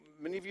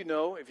many of you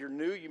know, if you're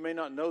new, you may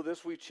not know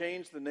this, we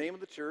changed the name of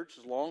the church.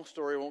 It's a long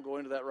story, I won't go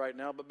into that right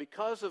now, but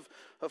because of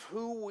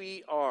who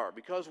we are,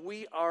 because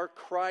we are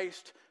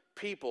Christ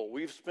people,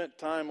 we've spent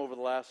time over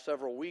the last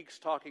several weeks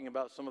talking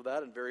about some of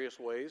that in various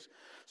ways.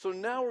 So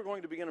now we're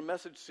going to begin a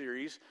message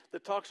series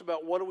that talks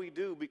about what do we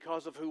do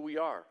because of who we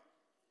are.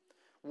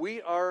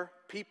 We are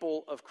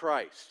people of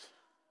Christ,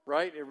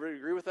 right? Everybody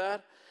agree with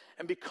that?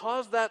 And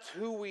because that's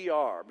who we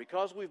are,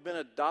 because we've been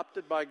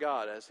adopted by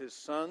God as His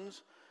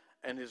sons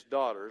and His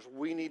daughters,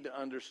 we need to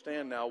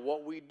understand now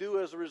what we do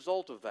as a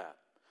result of that.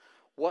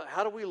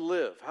 How do we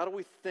live? How do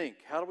we think?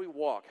 How do we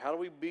walk? How do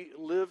we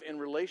live in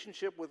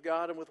relationship with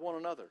God and with one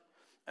another?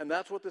 And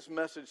that's what this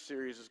message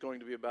series is going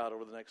to be about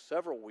over the next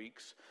several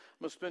weeks.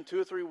 I'm going to spend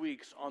 2 or 3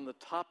 weeks on the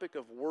topic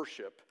of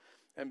worship.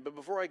 But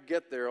before I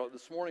get there,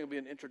 this morning will be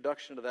an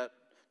introduction to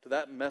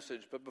that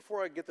message. But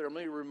before I get there, I'm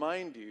going to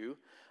remind you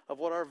of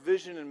what our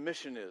vision and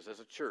mission is as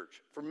a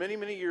church. For many,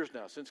 many years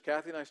now, since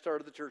Kathy and I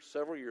started the church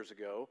several years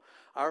ago,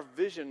 our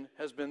vision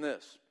has been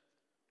this,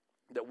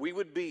 that we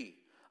would be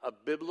a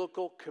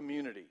biblical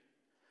community.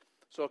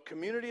 So a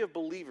community of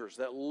believers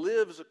that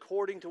lives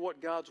according to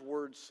what God's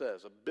Word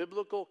says. A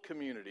biblical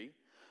community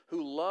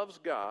who loves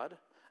God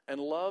and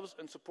loves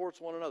and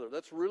supports one another.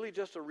 That's really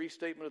just a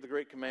restatement of the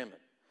Great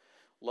Commandment.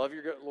 Love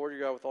your Lord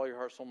your God with all your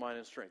heart, soul, mind,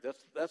 and strength.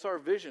 That's our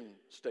vision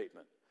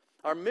statement.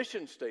 Our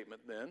mission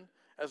statement then,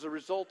 as a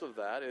result of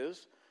that,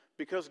 is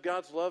because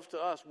God's love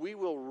to us, we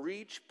will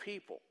reach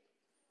people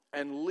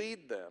and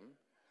lead them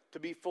to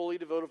be fully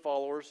devoted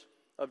followers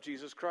of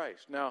Jesus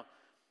Christ. Now,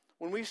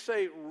 when we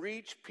say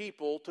reach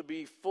people to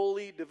be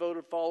fully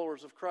devoted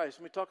followers of Christ,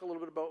 let me talk a little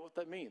bit about what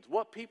that means.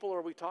 What people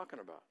are we talking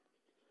about?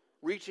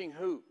 Reaching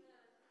who?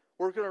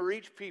 We're going to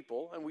reach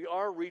people, and we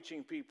are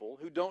reaching people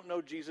who don't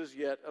know Jesus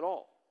yet at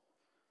all.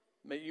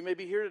 You may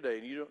be here today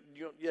and you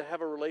don't yet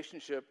have a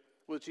relationship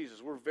with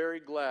Jesus. We're very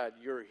glad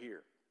you're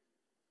here.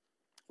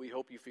 We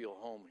hope you feel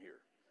home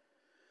here.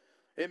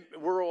 And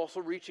we're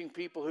also reaching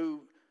people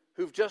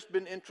who've just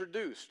been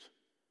introduced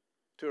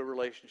to a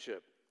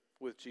relationship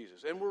with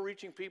Jesus. And we're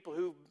reaching people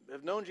who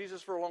have known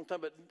Jesus for a long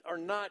time but are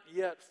not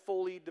yet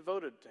fully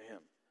devoted to Him.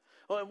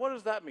 Well, and what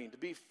does that mean, to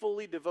be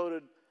fully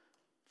devoted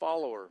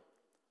follower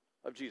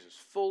of Jesus?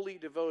 Fully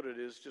devoted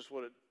is just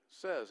what it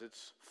says.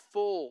 It's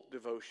full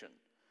devotion.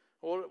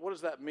 Well, what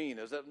does that mean?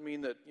 Does that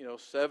mean that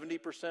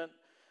 70%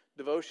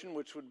 devotion,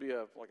 which would be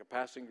like a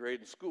passing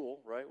grade in school,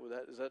 right?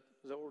 Is that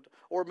what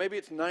or maybe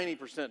it's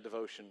 90%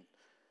 devotion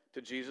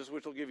to Jesus,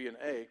 which will give you an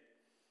A.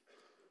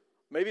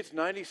 Maybe it's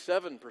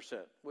 97%.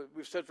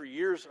 We've said for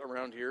years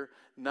around here,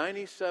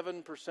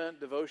 97%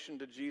 devotion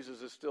to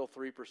Jesus is still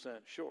 3%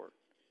 short.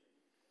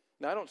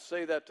 Now, I don't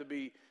say that to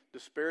be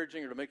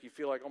disparaging or to make you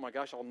feel like, oh my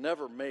gosh, I'll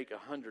never make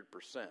 100%.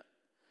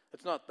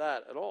 It's not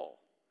that at all.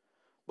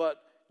 But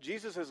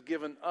Jesus has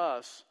given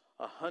us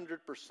 100%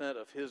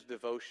 of His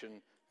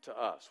devotion to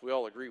us. We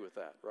all agree with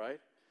that, right?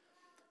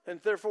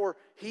 And therefore,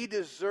 He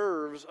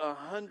deserves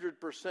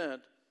 100%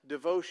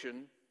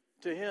 devotion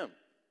to Him.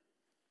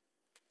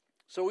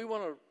 So we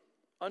want to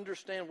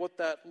understand what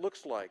that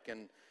looks like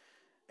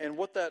and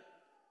what that,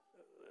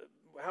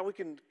 how we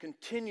can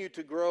continue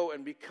to grow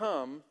and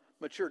become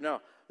mature.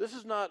 Now, this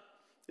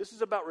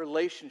is about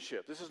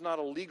relationship. This is not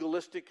a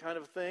legalistic kind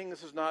of thing.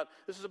 This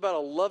is about a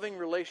loving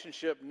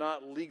relationship,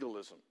 not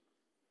legalism.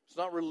 It's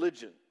not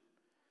religion.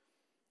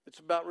 It's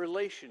about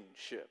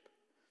relationship.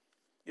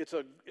 It's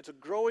a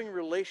growing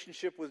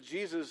relationship with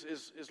Jesus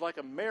is like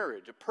a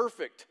marriage, a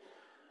perfect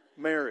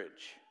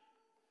marriage.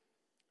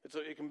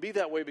 It can be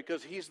that way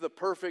because He's the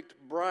perfect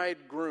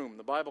bridegroom.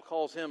 The Bible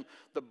calls Him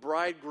the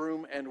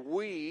bridegroom, and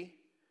we,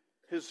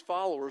 His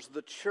followers,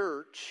 the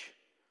church,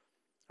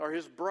 are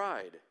His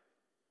bride.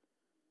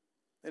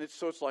 And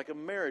it's like a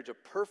marriage, a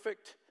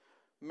perfect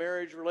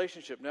marriage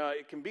relationship. Now,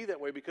 it can be that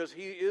way because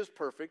He is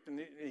perfect, and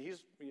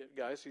He's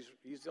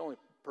the only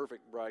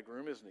perfect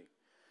bridegroom, isn't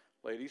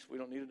He? Ladies, we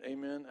don't need an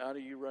amen out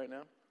of you right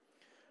now.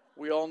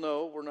 We all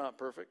know we're not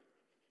perfect.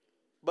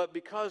 But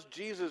because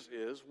Jesus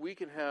is, we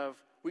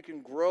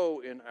can grow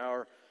in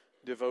our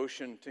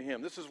devotion to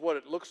Him. This is what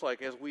it looks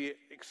like as we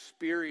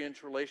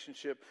experience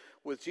relationship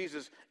with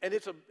Jesus. And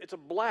it's a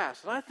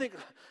blast. And I think,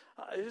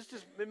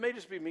 it may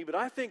just be me, but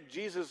I think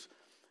Jesus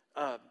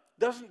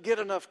doesn't get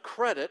enough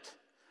credit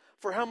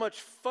for how much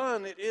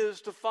fun it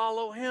is to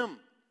follow Him.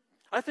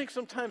 I think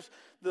sometimes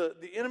the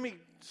enemy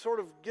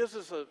sort of gives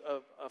us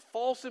a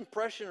false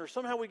impression, or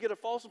somehow we get a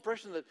false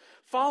impression that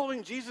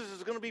following Jesus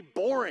is going to be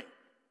boring.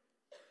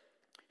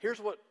 Here's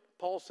what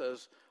Paul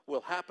says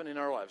will happen in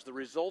our lives. The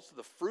results of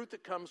the fruit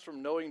that comes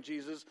from knowing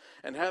Jesus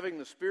and having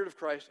the Spirit of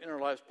Christ in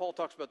our lives. Paul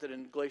talks about that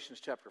in Galatians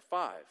chapter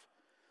 5.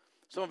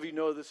 Some of you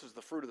know this is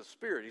the fruit of the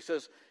Spirit. He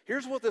says,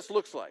 here's what this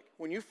looks like.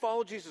 When you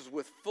follow Jesus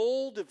with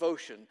full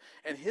devotion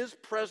and His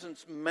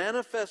presence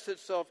manifests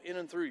itself in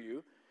and through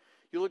you,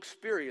 you'll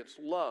experience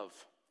love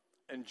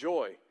and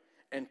joy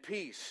and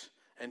peace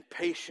and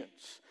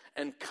patience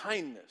and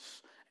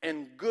kindness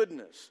and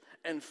goodness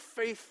and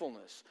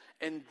faithfulness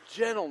and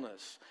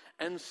gentleness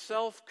and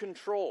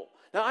self-control.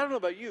 Now, I don't know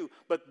about you,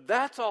 but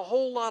that's a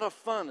whole lot of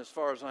fun as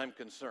far as I'm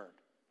concerned.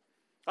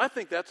 I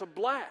think that's a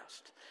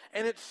blast.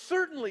 And it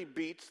certainly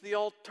beats the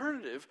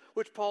alternative,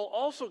 which Paul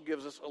also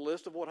gives us a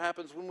list of what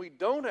happens when we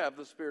don't have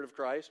the Spirit of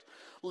Christ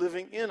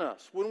living in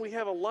us, when we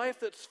have a life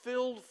that's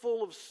filled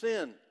full of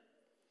sin.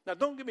 Now,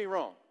 don't get me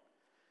wrong.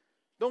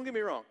 Don't get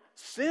me wrong.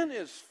 Sin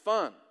is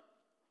fun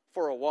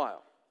for a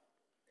while.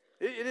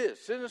 It is.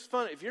 Sin is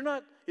fun. If you're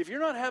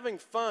not having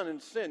fun in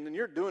sin, then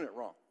you're doing it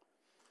wrong.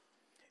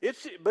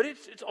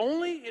 It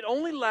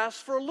only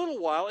lasts for a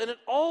little while, and it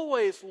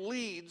always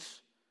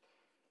leads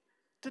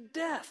to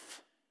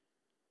death.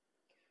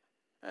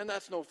 And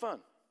that's no fun.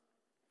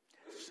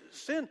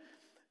 Sin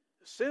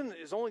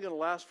is only going to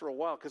last for a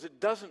while because it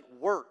doesn't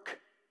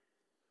work.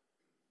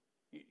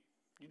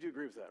 You do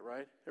agree with that,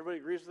 right? Everybody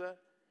agrees with that?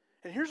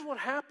 And here's what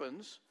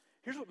happens.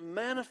 Here's what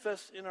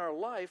manifests in our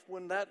life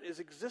when that is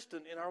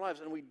existent in our lives.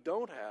 And we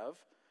don't have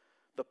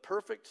the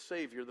perfect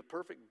Savior, the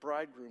perfect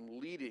bridegroom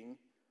leading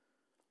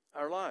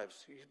our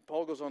lives.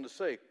 Paul goes on to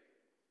say,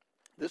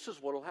 this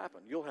is what will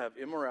happen. You'll have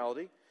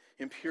immorality,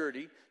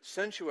 impurity,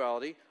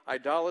 sensuality,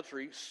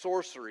 idolatry,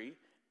 sorcery,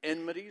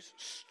 enmities,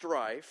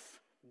 strife,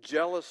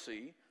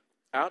 jealousy,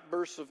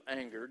 outbursts of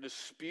anger,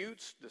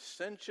 disputes,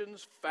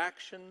 dissensions,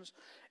 factions,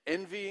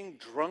 envying,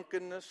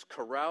 drunkenness,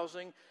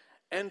 carousing,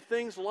 and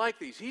things like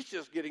these. He's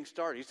just getting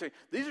started. He's saying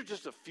these are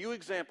just a few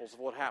examples of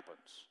what happens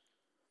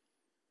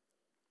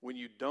when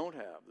you don't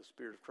have the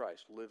Spirit of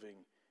Christ living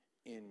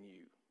in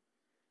you.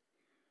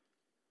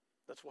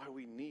 That's why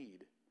we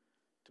need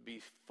to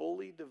be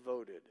fully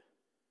devoted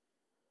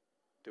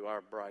to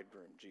our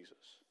bridegroom, Jesus.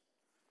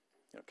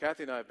 You know,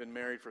 Kathy and I have been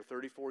married for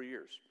 34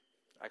 years.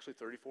 Actually,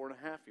 34 and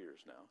a half years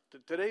now.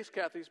 Today's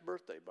Kathy's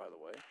birthday, by the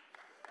way.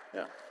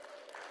 Yeah.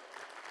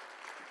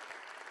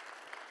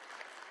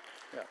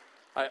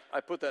 Yeah. I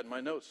put that in my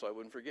notes so I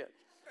wouldn't forget.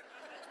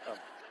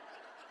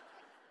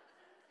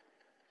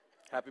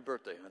 Happy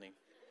birthday, honey.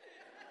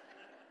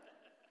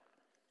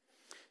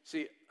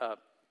 See,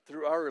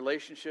 through our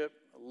relationship,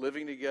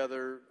 living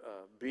together,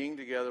 being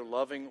together,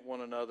 loving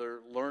one another,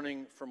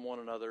 learning from one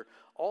another,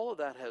 all of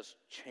that has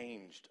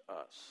changed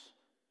us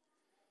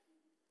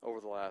over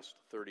the last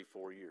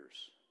 34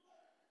 years.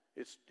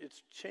 It's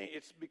changed.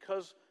 It's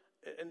because,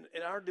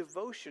 and our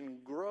devotion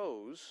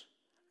grows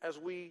as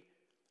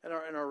and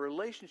our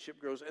relationship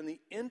grows, and the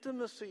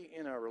intimacy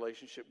in our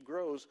relationship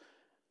grows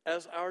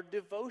as our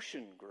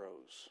devotion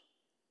grows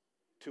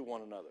to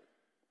one another.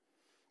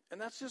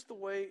 And that's just the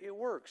way it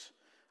works.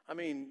 I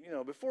mean, you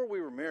know, before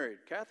we were married,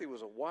 Kathy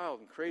was a wild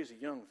and crazy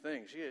young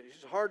thing. She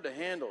was hard to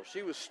handle.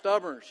 She was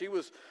stubborn. She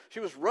was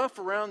rough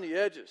around the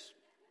edges.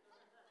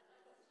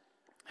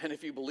 And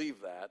if you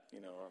believe that,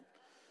 you know,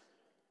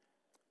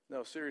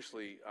 no,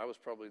 seriously, I was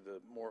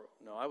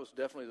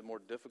definitely the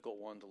more difficult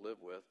one to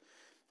live with.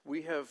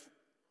 We have,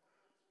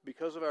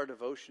 because of our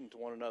devotion to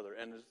one another,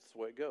 and it's the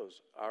way it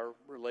goes, our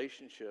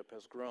relationship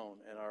has grown,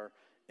 and our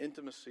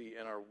intimacy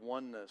and our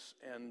oneness,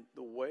 and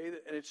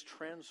and it's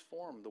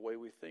transformed the way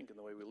we think and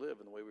the way we live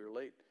and the way we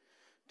relate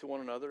to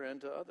one another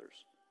and to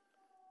others.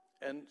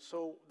 And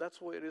so that's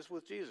the way it is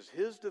with Jesus.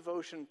 His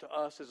devotion to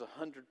us is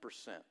 100%,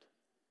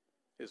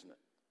 isn't it?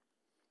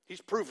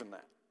 He's proven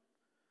that.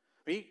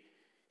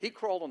 He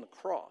crawled on the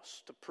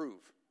cross to prove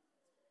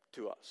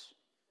to us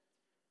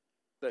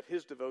that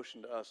his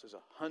devotion to us is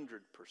 100%.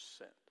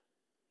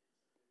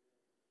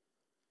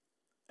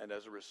 And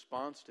as a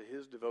response to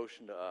his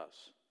devotion to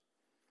us,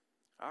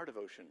 our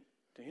devotion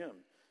to him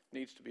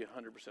needs to be 100%.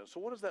 So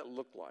what does that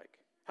look like?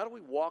 How do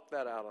we walk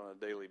that out on a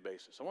daily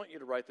basis? I want you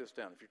to write this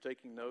down. If you're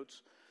taking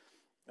notes,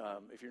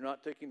 if you're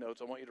not taking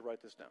notes, I want you to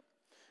write this down.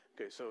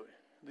 Okay, so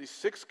these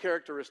 6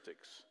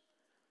 characteristics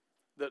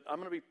that I'm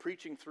going to be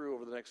preaching through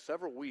over the next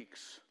several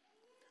weeks.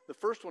 The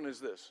first one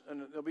is this,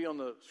 and it'll be on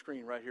the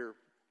screen right here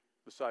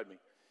beside me.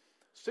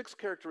 6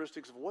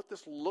 characteristics of what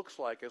this looks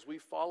like as we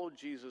follow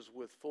Jesus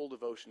with full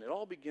devotion. It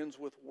all begins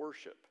with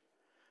worship.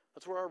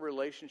 That's where our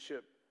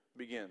relationship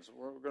begins.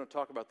 We're going to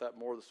talk about that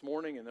more this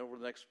morning and over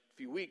the next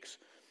few weeks.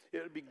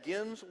 It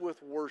begins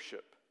with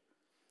worship.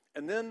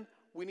 And then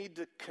we need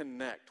to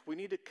connect. We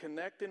need to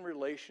connect in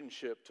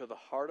relationship to the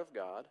heart of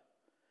God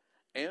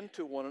and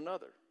to one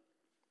another,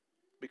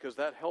 because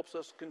that helps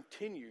us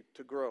continue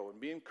to grow and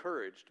be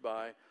encouraged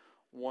by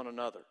one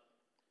another.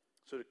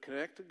 So to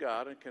connect to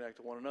God and connect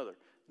to one another.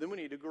 Then we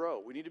need to grow.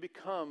 We need to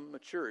become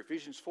mature.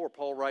 Ephesians 4,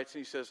 Paul writes,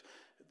 and he says,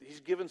 he's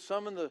given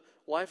some in the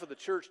life of the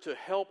church to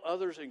help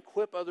others,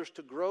 equip others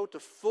to grow to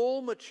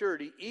full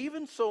maturity,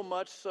 even so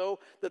much so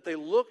that they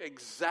look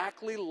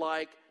exactly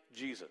like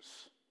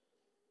Jesus.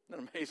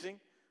 Isn't that amazing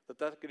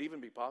that could even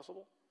be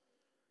possible?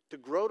 To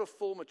grow to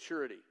full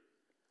maturity.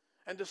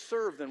 And to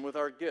serve then with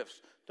our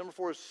gifts. Number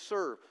 4 is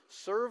serve.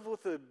 Serve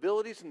with the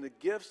abilities and the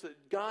gifts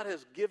that God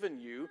has given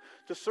you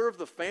to serve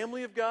the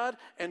family of God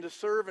and to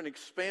serve and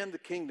expand the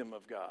kingdom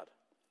of God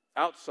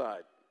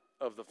outside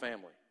of the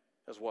family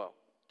as well.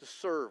 To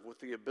serve with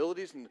the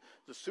abilities and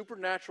the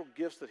supernatural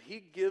gifts that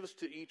he gives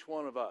to each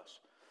one of us.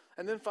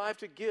 And then 5,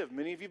 to give.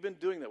 Many of you have been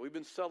doing that. We've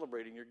been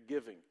celebrating your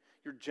giving,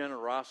 your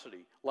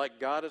generosity. Like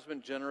God has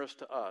been generous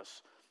to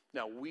us,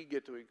 now we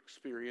get to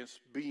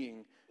experience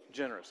being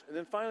generous. And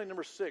then finally,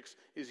 number 6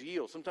 is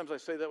yield. Sometimes I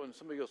say that when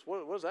somebody goes,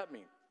 what does that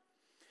mean?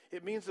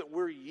 It means that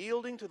we're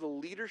yielding to the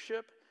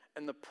leadership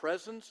and the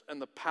presence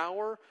and the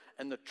power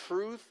and the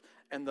truth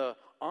and the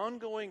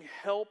ongoing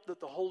help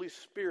that the Holy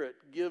Spirit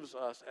gives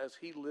us as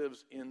he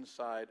lives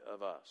inside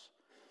of us.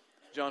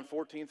 John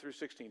 14 through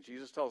 16,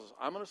 Jesus tells us,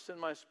 I'm going to send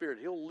my Spirit.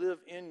 He'll live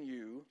in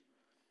you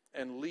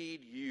and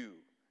lead you.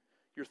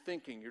 Your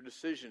thinking, your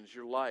decisions,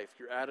 your life,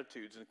 your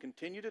attitudes, and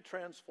continue to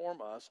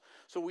transform us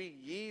so we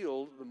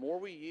yield. The more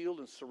we yield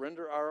and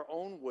surrender our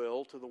own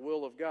will to the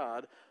will of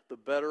God, the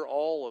better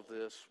all of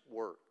this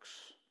works.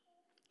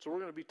 So we're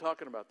going to be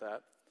talking about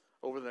that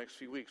over the next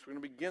few weeks. We're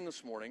going to begin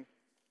this morning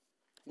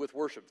with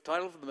worship. The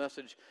title of the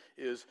message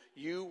is,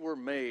 You Were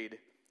Made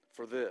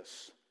for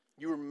This.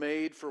 You were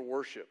made for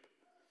worship.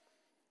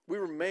 We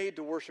were made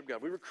to worship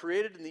God. We were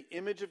created in the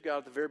image of God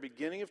at the very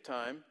beginning of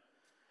time.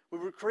 We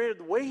were created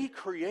the way he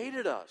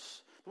created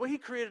us. The way he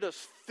created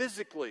us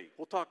physically.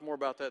 We'll talk more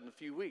about that in a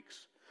few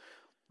weeks.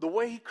 The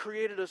way he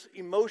created us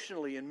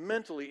emotionally and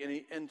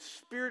mentally and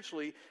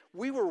spiritually.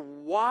 We were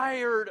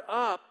wired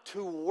up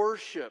to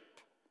worship.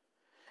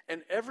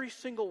 And every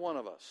single one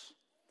of us,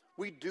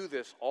 we do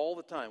this all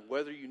the time.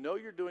 Whether you know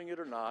you're doing it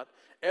or not,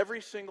 every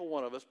single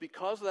one of us,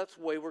 because that's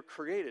the way we're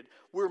created,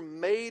 we're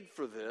made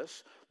for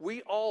this.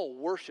 We all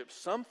worship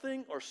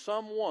something or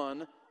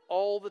someone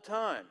all the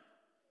time.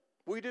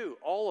 We do,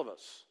 all of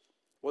us,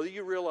 whether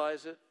you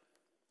realize it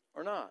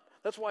or not.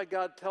 That's why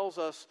God tells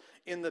us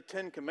in the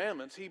 10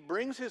 Commandments, he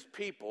brings his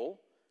people,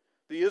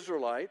 the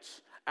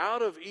Israelites,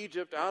 out of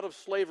Egypt, out of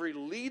slavery,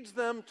 leads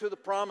them to the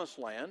promised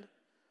land,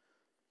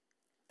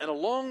 and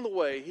along the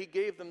way, he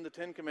gave them the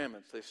 10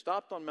 Commandments. They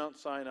stopped on Mount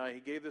Sinai, he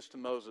gave this to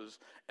Moses,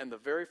 and the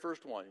very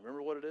first one, you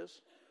remember what it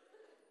is?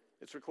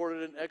 It's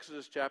recorded in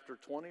Exodus chapter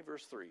 20,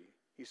 verse 3.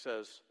 He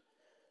says,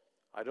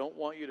 I don't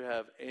want you to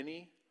have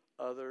any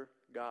other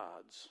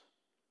gods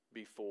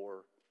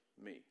before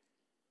me.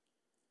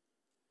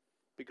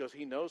 Because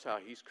he knows how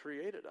he's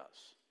created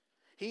us.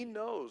 He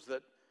knows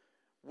that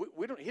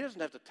he doesn't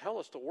have to tell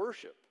us to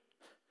worship.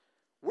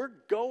 We're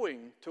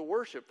going to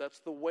worship. That's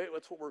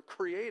what we're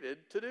created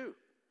to do.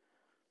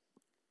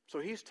 So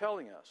he's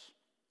telling us,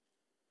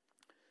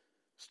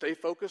 stay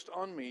focused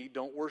on me.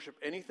 Don't worship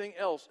anything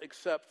else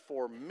except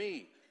for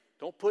me.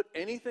 Don't put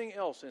anything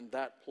else in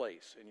that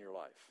place in your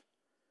life.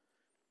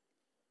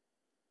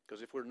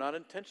 Because if we're not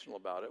intentional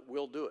about it,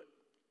 we'll do it.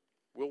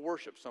 We'll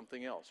worship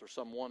something else or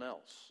someone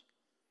else.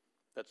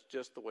 That's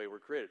just the way we're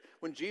created.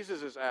 When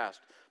Jesus is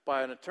asked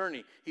by an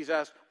attorney, he's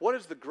asked, what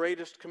is the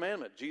greatest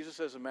commandment? Jesus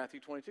says in Matthew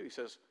 22, he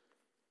says,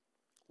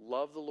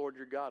 love the Lord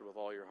your God with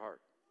all your heart,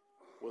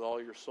 with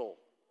all your soul,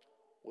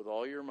 with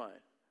all your mind,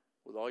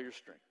 with all your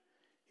strength.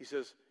 He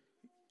says,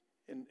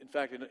 in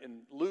fact, in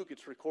Luke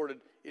it's recorded,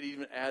 it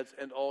even adds,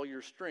 and all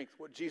your strength.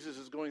 What Jesus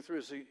is going through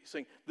is he's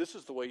saying, this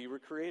is the way you were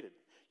created.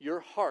 Your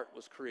heart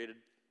was created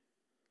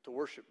to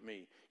worship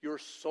me. Your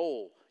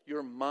soul,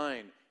 your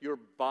mind, your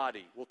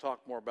body. We'll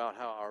talk more about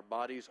how our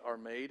bodies are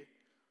made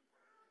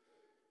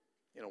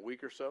in a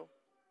week or so.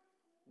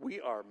 We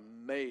are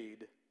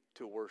made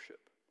to worship.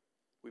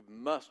 We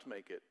must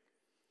make it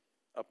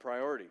a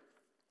priority.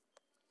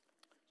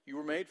 You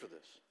were made for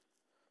this.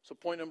 So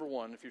point number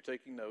 1, if you're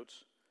taking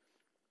notes,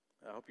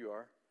 I hope you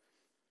are,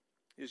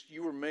 is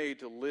you were made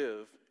to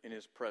live in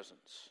his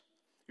presence.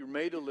 You were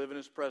made to live in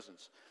his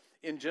presence.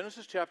 In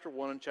Genesis chapter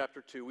 1 and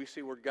chapter 2, we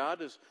see where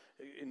God is,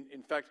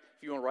 in fact,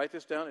 if you want to write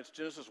this down, it's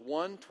Genesis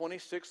 1,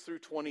 26 through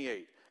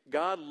 28.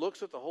 God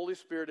looks at the Holy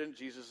Spirit in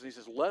Jesus and he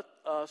says, let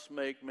us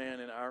make man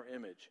in our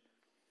image.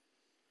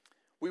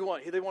 They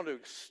want to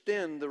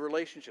extend the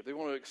relationship. They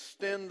want to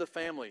extend the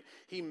family.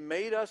 He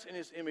made us in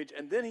his image,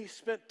 and then he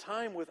spent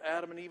time with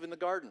Adam and Eve in the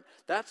garden.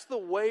 That's the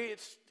way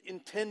it's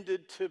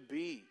intended to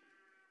be.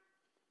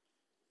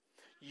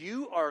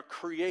 You are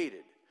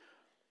created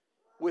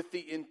with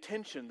the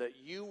intention that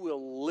you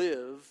will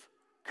live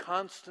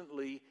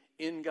constantly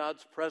in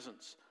God's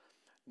presence.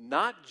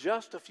 Not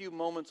just a few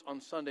moments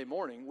on Sunday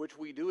morning, which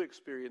we do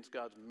experience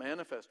God's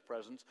manifest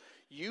presence.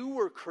 You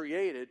were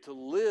created to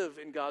live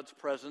in God's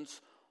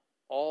presence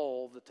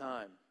all the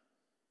time.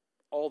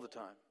 All the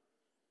time.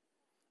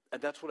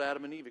 And that's what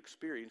Adam and Eve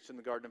experienced in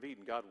the Garden of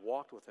Eden. God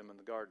walked with them in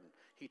the garden.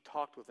 He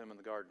talked with them in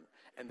the garden.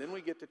 And then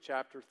we get to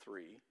chapter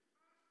 3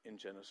 in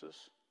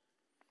Genesis,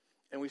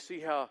 and we see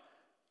how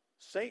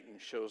Satan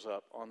shows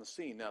up on the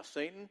scene. Now,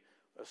 Satan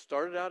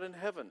started out in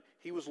heaven.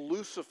 He was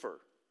Lucifer.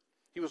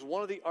 He was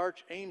one of the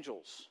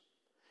archangels.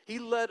 He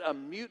led a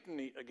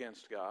mutiny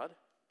against God.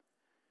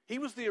 He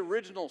was the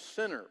original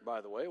sinner, by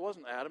the way. It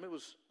wasn't Adam. It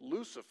was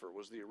Lucifer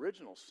was the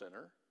original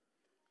sinner.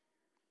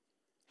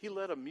 He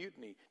led a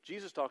mutiny.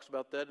 Jesus talks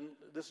about that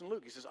in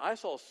Luke. He says, I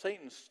saw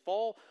Satan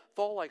fall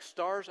like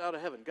stars out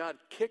of heaven. God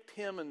kicked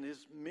him and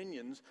his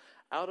minions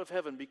out of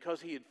heaven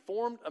because he had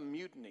formed a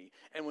mutiny.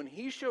 And when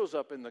he shows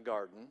up in the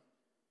garden,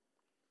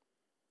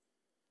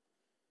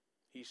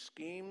 he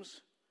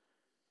schemes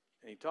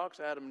and he talks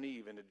Adam and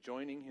Eve into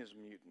joining his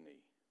mutiny.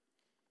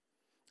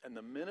 And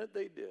the minute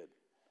they did,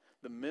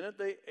 the minute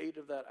they ate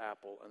of that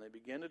apple and they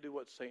began to do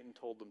what Satan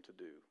told them to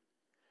do,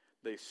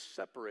 they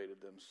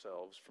separated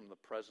themselves from the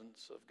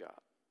presence of God.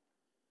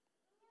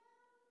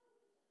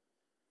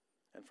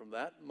 And from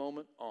that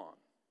moment on,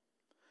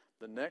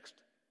 the next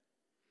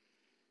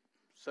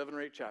 7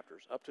 or 8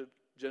 chapters, up to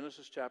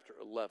Genesis chapter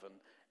 11,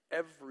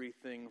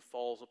 everything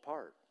falls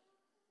apart.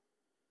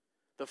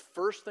 The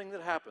first thing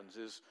that happens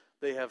is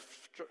they have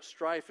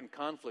strife and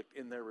conflict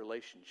in their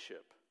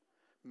relationship.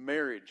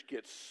 Marriage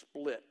gets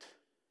split.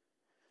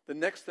 The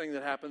next thing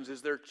that happens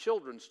is their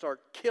children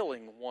start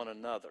killing one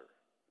another.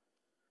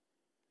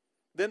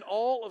 Then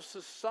all of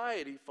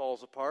society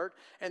falls apart,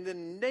 and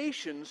then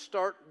nations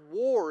start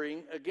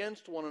warring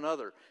against one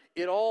another.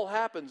 It all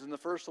happens in the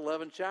first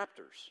 11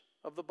 chapters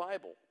of the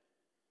Bible.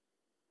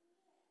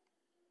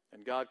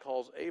 And God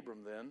calls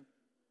Abram then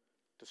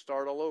to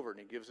start all over, and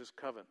he gives his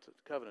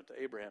covenant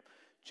to Abraham,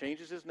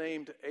 changes his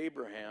name to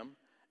Abraham,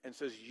 and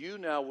says, you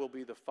now will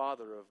be the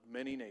father of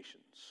many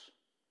nations.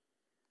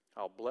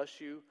 I'll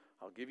bless you,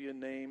 I'll give you a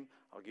name,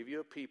 I'll give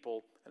you a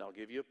people, and I'll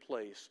give you a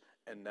place,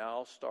 and now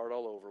I'll start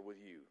all over with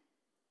you.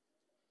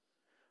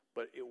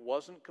 But it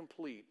wasn't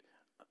complete.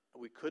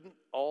 We couldn't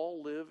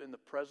all live in the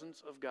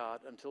presence of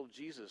God until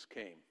Jesus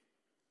came.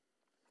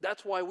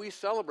 That's why we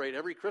celebrate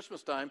every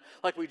Christmas time,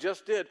 like we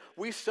just did.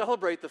 We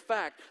celebrate the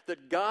fact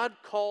that God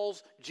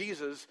calls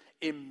Jesus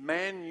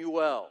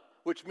Emmanuel,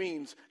 which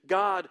means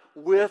God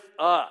with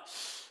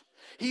us.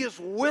 He is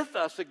with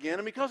us again,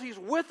 and because he's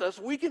with us,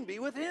 we can be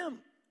with him.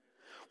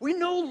 We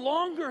no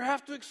longer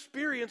have to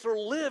experience or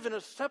live in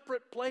a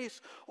separate place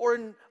or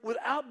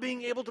without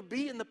being able to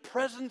be in the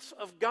presence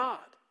of God.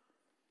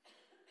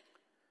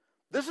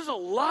 This is a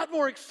lot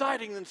more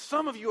exciting than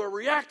some of you are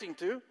reacting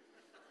to.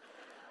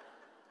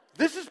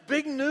 This is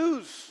big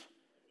news.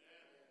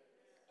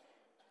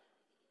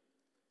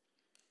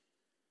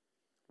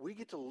 We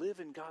get to live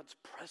in God's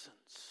presence.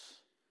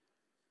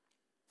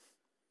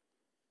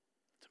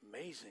 It's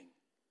amazing.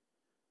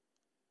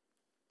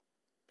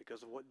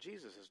 Because of what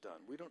Jesus has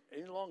done. We don't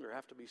any longer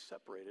have to be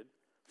separated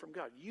from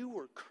God. You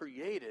were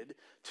created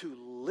to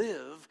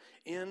live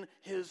in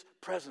his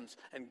presence.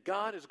 And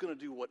God is going to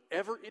do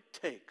whatever it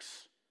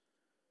takes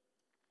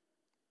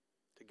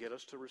to get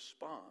us to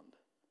respond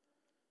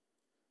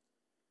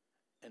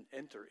and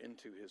enter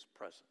into his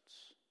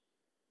presence.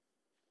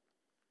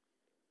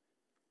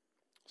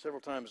 Several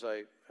times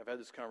I've had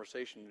this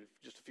conversation.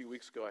 Just a few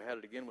weeks ago, I had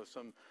it again with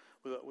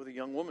a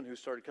young woman who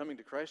started coming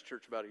to Christ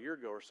Church about a year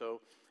ago or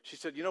so. She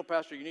said,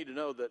 Pastor, you need to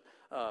know that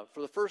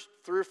for the first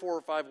 3 or 4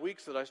 or 5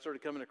 weeks that I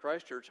started coming to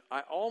Christ Church,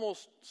 I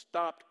almost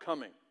stopped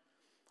coming.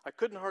 I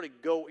couldn't hardly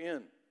go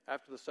in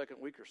after the second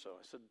week or so.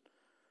 I said,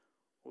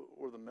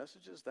 were the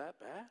messages that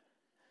bad?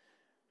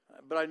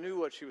 But I knew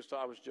what she was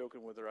I was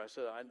joking with her. I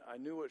said, I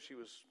knew what she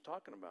was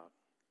talking about.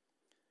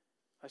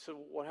 I said,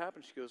 what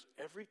happened? She goes,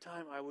 every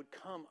time I would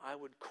come, I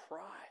would cry.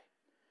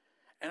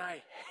 And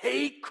I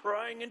hate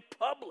crying in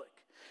public.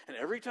 And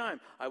every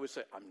time I would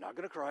say, I'm not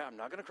going to cry, I'm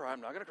not going to cry,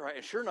 I'm not going to cry.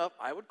 And sure enough,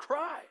 I would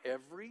cry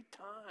every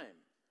time.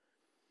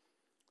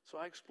 So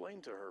I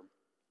explained to her,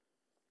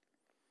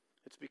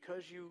 it's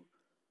because you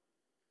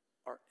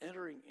are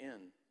entering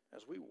in,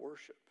 as we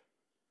worship,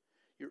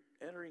 you're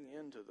entering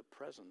into the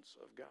presence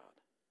of God.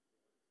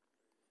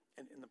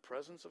 And in the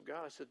presence of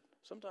God, I said,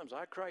 sometimes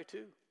I cry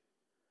too.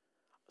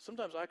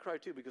 Sometimes I cry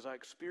too because I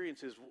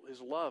experience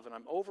his love, and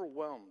I'm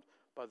overwhelmed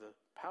by the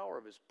power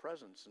of his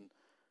presence and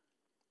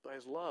by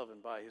his love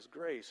and by his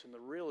grace and the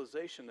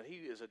realization that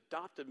he has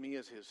adopted me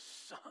as his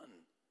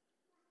son.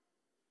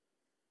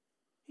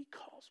 He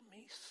calls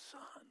me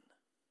son.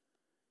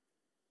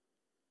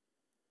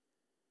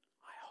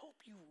 I hope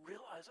you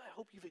realize, I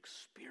hope you've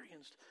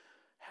experienced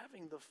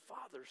having the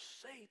Father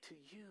say to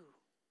you,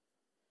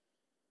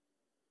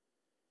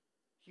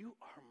 you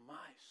are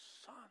my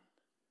son,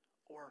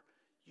 or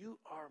you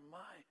are my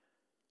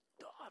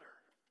daughter.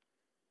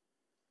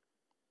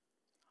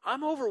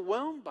 I'm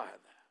overwhelmed by that.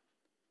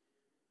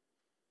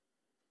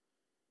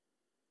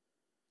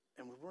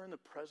 And when we're in the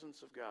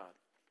presence of God,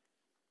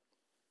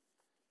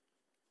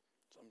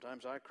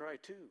 sometimes I cry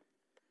too.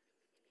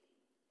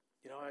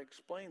 I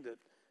explained that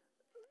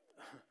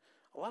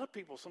a lot of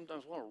people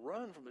sometimes want to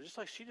run from it, just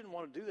like she didn't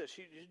want to do that.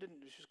 She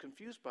was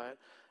confused by it.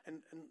 And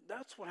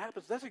that's what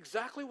happens. That's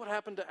exactly what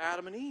happened to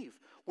Adam and Eve.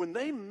 When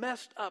they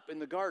messed up in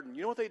the garden,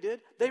 you know what they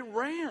did? They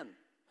ran.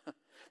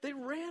 They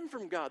ran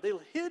from God. They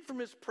hid from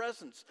his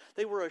presence.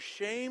 They were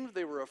ashamed.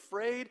 They were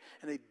afraid.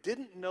 And they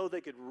didn't know they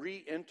could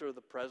re-enter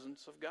the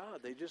presence of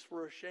God. They just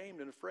were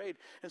ashamed and afraid.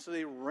 And so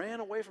they ran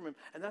away from him.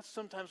 And that's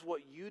sometimes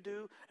what you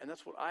do. And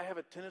that's what I have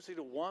a tendency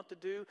to want to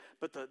do.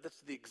 But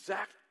that's the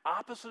exact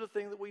opposite of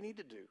thing that we need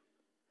to do.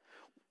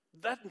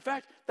 In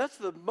fact, that's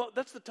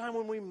the time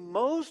when we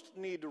most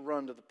need to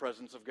run to the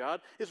presence of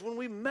God, is when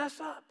we mess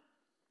up.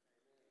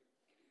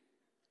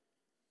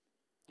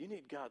 You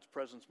need God's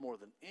presence more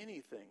than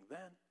anything then.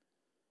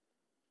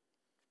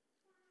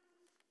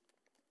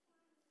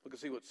 Look and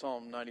see what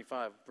Psalm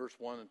 95, verse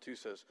 1 and 2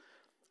 says.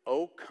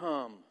 O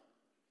come,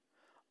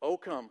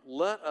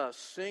 let us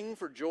sing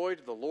for joy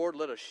to the Lord.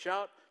 Let us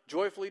shout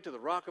joyfully to the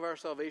rock of our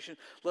salvation.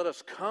 Let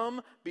us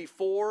come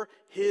before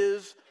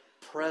his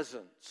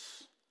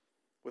presence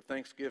with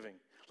thanksgiving.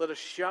 Let us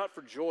shout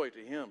for joy to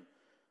him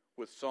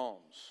with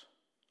psalms.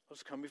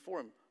 Let's come before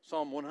him.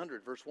 Psalm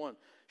 100, verse 1.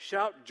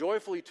 Shout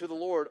joyfully to the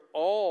Lord,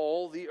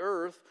 all the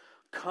earth.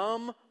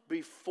 Come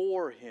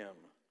before him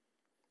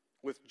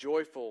with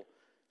joyful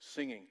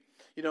singing.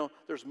 You know,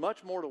 there's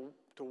much more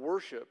to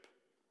worship.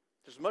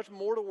 There's much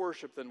more to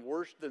worship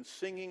than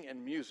singing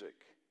and music.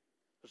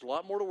 There's a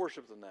lot more to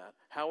worship than that.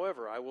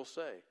 However, I will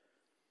say,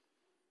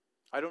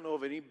 I don't know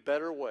of any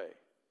better way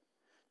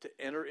to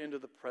enter into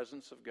the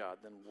presence of God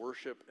than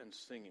worship and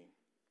singing.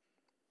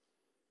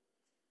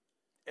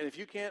 And if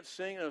you can't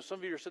sing, and some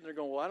of you are sitting there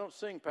going, well, I don't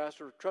sing,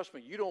 Pastor. Trust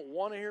me, you don't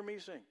want to hear me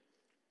sing.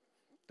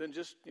 Then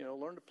just,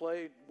 learn to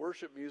play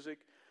worship music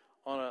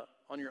on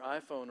your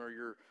iPhone or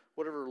your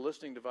whatever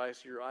listening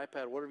device, your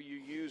iPad, whatever you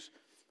use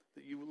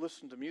that you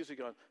listen to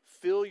music on.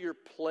 Fill your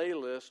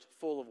playlist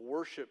full of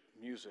worship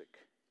music.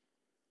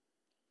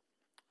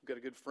 I've got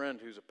a good friend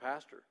who's a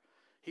pastor.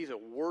 He's a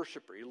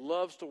worshiper. He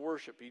loves to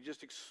worship. He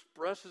just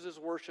expresses his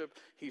worship.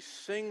 He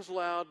sings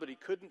loud, but he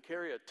couldn't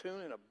carry a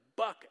tune in a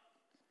bucket.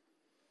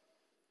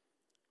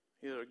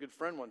 He had a good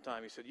friend one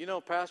time. He said,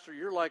 Pastor,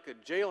 you're like a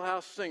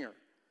jailhouse singer.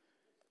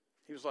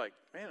 He was like,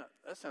 man,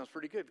 that sounds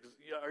pretty good.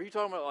 Are you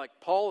talking about like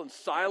Paul and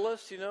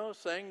Silas,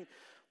 sang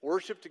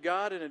worship to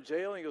God in a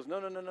jail? And he goes, no,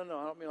 I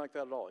don't mean like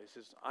that at all. He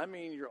says, I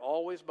mean you're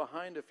always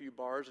behind a few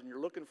bars and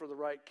you're looking for the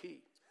right key.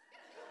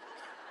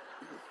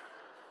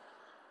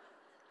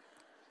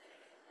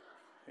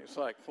 He's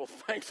like, well,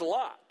 thanks a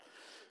lot.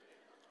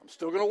 I'm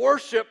still going to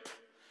worship.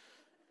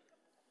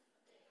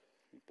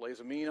 He plays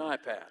a mean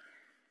iPad.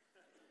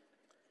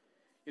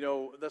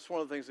 That's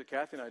one of the things that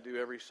Kathy and I do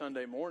every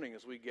Sunday morning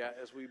as we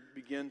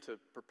begin to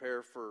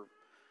prepare for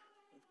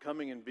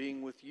coming and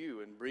being with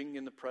you and being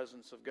in the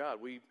presence of God.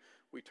 We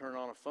turn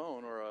on a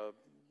phone or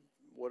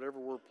whatever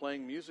we're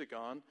playing music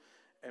on,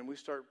 and we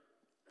start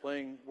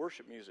playing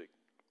worship music.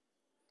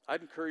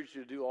 I'd encourage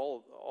you to do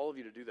all of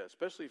you to do that,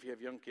 especially if you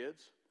have young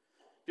kids.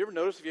 You ever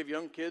notice if you have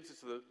young kids,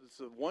 it's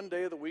the one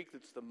day of the week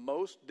that's the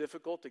most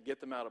difficult to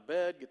get them out of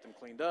bed, get them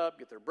cleaned up,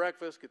 get their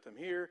breakfast, get them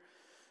here.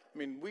 I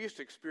mean, we used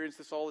to experience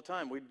this all the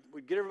time. We'd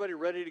get everybody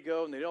ready to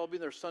go, and they'd all be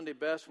in their Sunday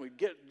best, and we'd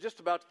get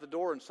just about to the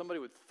door, and somebody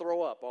would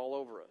throw up all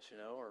over us,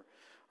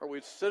 or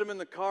we'd sit them in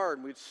the car,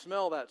 and we'd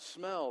smell that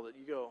smell that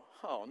you go,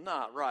 oh,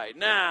 not right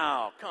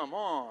now, come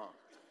on.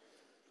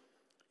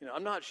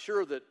 I'm not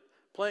sure that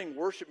playing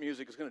worship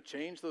music is going to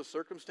change those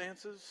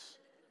circumstances,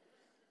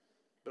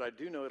 but I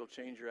do know it'll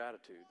change your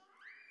attitude.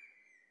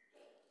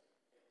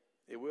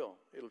 It will.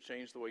 It'll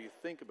change the way you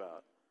think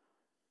about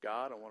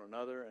God and one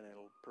another, and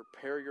it'll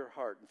prepare your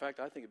heart. In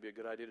fact, I think it'd be a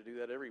good idea to do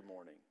that every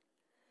morning.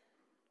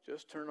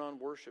 Just turn on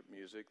worship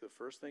music. The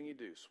first thing you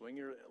do, swing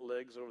your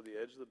legs over the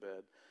edge of the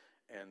bed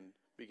and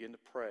begin to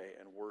pray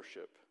and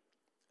worship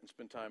and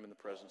spend time in the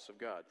presence of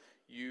God.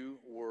 You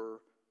were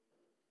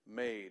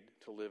made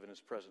to live in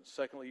his presence.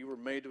 Secondly, you were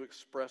made to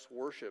express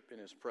worship in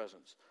his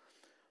presence.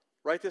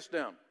 Write this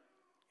down.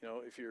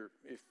 Even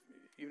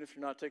if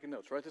you're not taking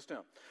notes, write this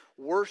down.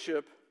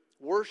 Worship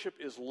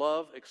is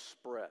love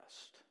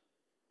expressed.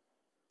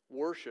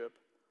 Worship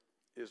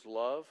is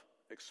love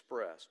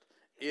expressed.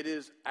 It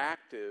is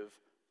active,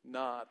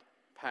 not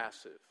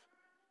passive.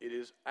 It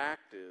is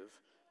active,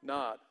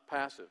 not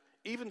passive.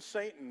 Even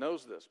Satan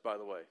knows this, by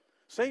the way.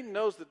 Satan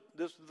knows that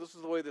this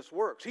is the way this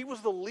works. He was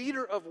the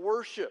leader of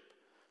worship.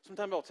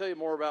 Sometime I'll tell you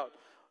more about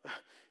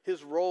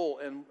his role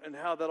and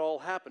how that all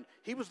happened.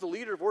 He was the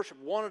leader of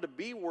worship, wanted to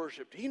be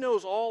worshiped. He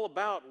knows all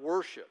about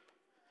worship.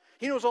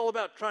 He knows all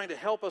about trying to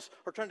help us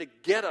or trying to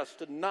get us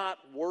to not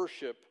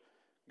worship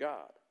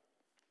God.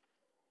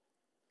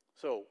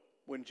 So,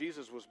 when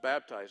Jesus was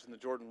baptized in the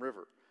Jordan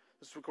River,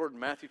 this is recorded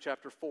in Matthew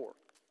chapter 4.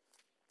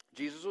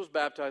 Jesus was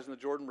baptized in the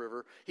Jordan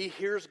River. He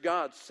hears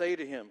God say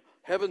to him,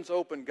 heavens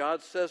open,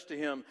 God says to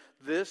him,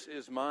 this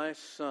is my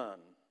Son,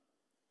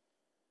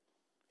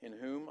 in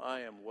whom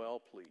I am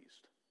well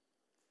pleased.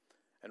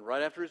 And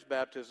right after his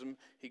baptism,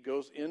 he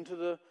goes into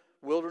the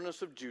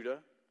wilderness of Judah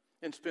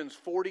and spends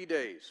 40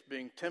 days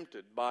being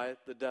tempted by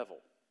the devil.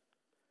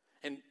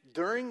 And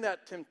during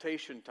that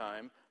temptation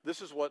time,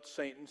 this is what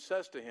Satan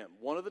says to him.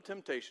 One of the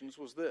temptations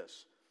was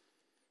this.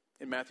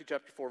 In Matthew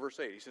chapter 4, verse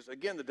 8, he says,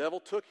 again, the devil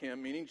took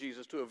him, meaning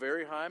Jesus, to a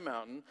very high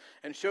mountain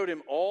and showed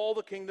him all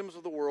the kingdoms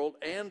of the world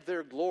and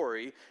their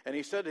glory. And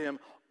he said to him,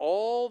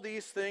 all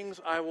these things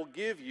I will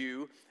give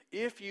you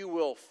if you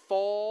will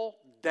fall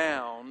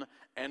down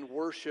and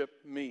worship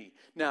me.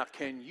 Now,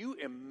 can you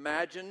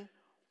imagine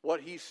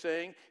what he's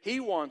saying? He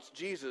wants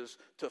Jesus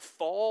to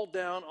fall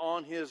down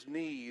on his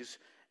knees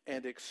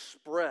and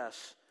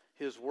express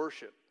his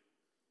worship.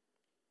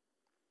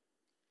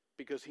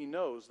 Because he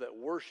knows that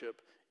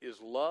worship is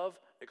love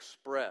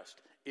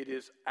expressed. It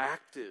is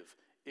active.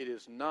 It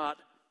is not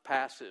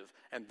passive.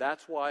 And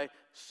that's why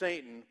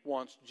Satan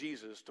wants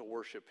Jesus to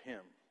worship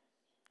him.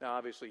 Now,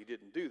 obviously, he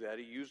didn't do that.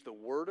 He used the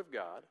Word of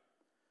God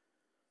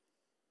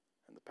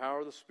and the power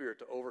of the Spirit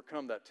to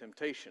overcome that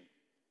temptation.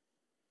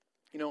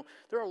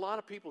 There are a lot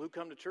of people who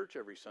come to church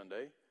every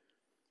Sunday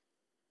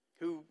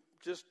who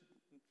just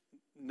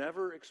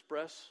never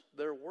express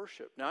their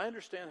worship. Now, I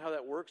understand how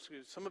that works.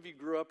 Some of you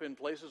grew up in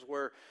places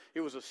where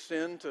it was a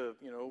sin to,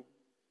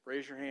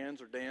 raise your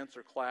hands or dance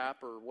or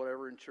clap or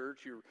whatever in church.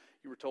 You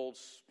were told,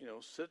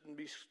 sit and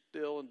be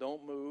still and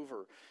don't move,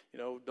 or,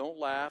 don't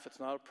laugh. It's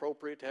not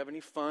appropriate to have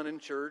any fun in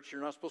church.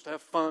 You're not supposed to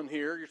have fun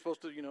here. You're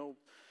supposed to,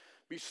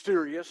 be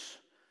serious.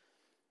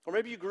 Or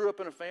maybe you grew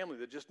up in a family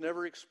that just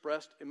never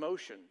expressed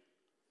emotion.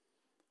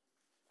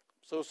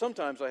 So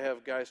sometimes I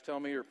have guys tell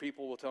me, or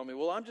people will tell me,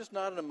 well, I'm just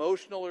not an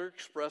emotional or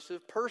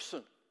expressive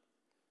person.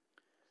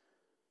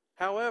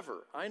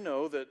 However, I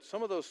know that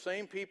some of those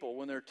same people,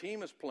 when their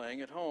team is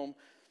playing at home,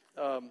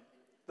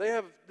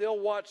 they'll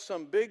watch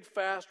some big,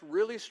 fast,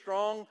 really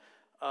strong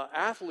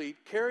athlete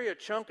carry a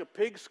chunk of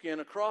pigskin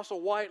across a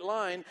white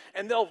line,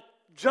 and they'll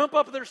jump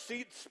up in their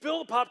seat, spill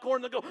the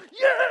popcorn, and they'll go,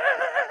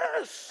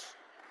 yes!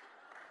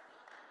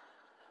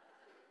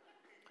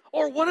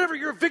 Or whatever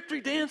your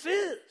victory dance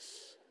is.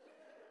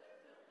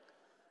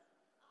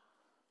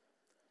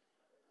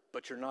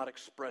 But you're not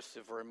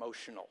expressive or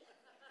emotional.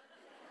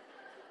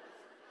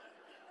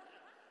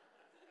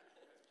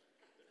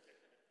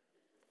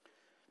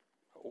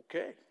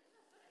 Okay.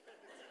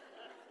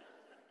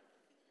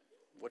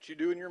 What you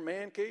do in your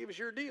man cave is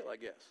your deal, I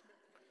guess.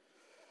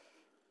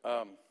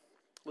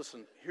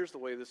 Listen, here's the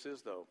way this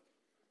is, though.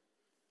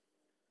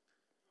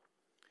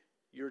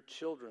 Your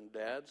children,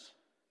 dads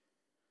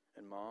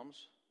and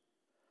moms,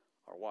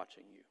 are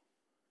watching you.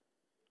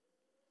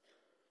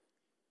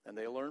 And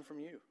they learn from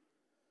you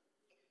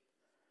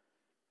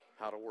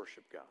how to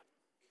worship God.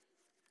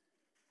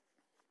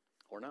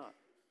 Or not.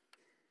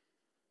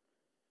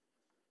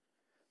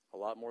 A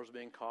lot more is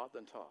being caught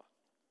than taught.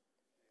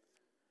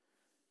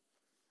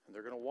 And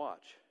they're going to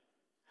watch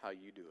how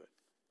you do it.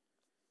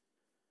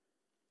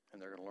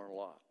 And they're going to learn a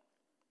lot.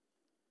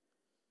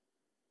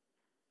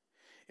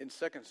 In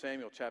 2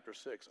 Samuel chapter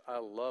 6, I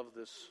love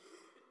this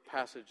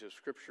passage of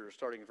Scripture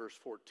starting in verse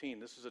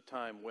 14. This is a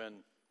time when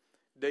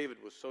David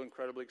was so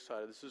incredibly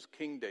excited. This is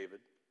King David.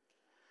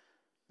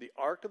 The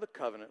Ark of the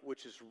Covenant,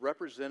 which is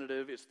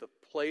representative, it's the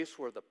place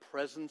where the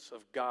presence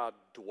of God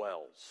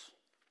dwells.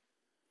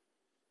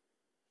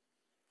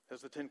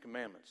 As the Ten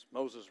Commandments,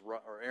 Moses'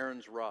 or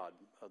Aaron's rod,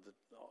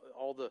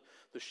 all the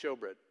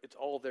showbread, it's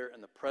all there,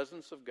 and the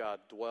presence of God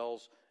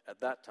dwells at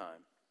that time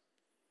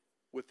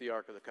with the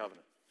Ark of the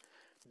Covenant.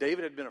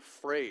 David had been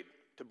afraid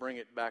to bring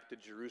it back to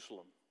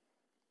Jerusalem.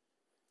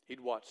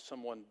 He'd watched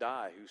someone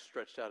die who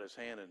stretched out his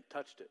hand and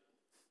touched it.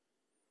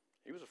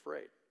 He was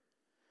afraid.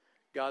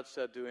 God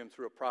said to him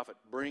through a prophet,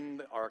 bring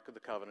the Ark of the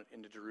Covenant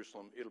into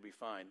Jerusalem, it'll be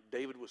fine.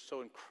 David was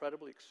so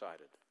incredibly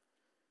excited.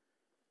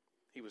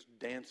 He was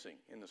dancing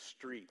in the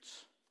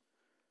streets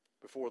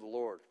before the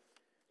Lord.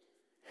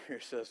 Here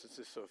it says, it's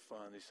just so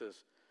fun. He says,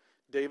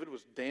 David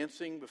was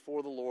dancing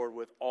before the Lord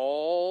with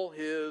all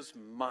his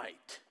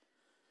might.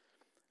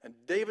 And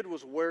David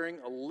was wearing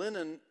a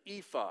linen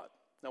ephod.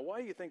 Now, why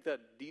do you think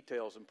that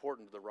detail is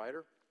important to the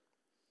writer?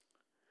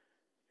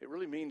 It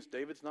really means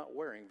David's not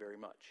wearing very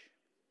much.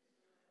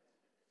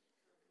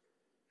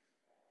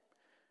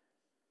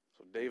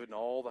 So David and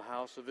all the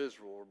house of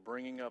Israel were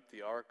bringing up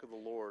the ark of the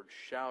Lord,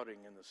 shouting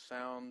in the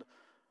sound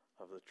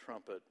of the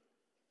trumpet.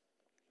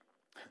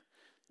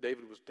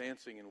 David was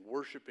dancing and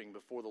worshiping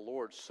before the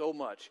Lord so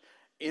much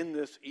in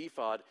this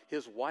ephod,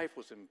 his wife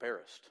was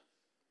embarrassed.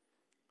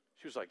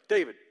 She was like,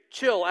 David,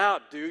 chill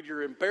out, dude.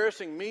 You're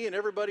embarrassing me and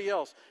everybody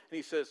else. And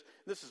he says,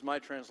 this is my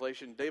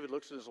translation. David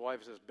looks at his wife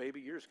and says,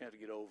 baby, you're just going to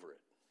have to get over it.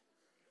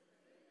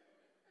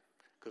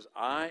 Because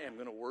I am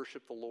going to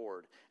worship the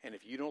Lord. And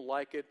if you don't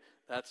like it,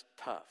 that's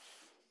tough.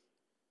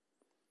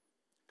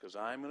 Because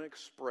I'm going to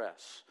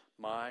express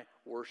my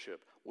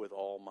worship with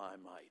all my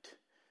might.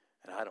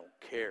 And I don't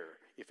care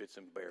if it's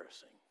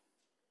embarrassing.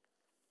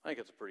 I think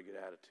that's a pretty good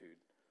attitude.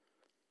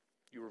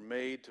 You were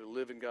made to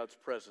live in God's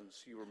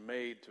presence. You were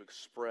made to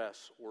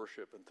express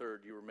worship. And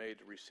third, you were made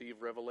to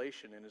receive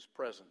revelation in His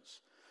presence.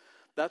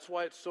 That's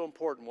why it's so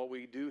important what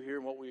we do here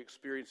and what we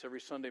experience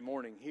every Sunday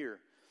morning here.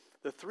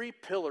 The three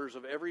pillars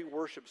of every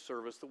worship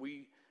service that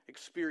we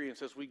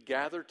experience as we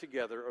gather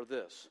together are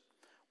this.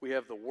 We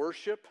have the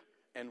worship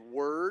and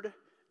word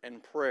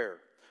and prayer.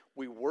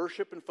 We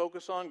worship and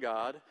focus on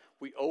God.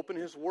 We open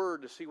His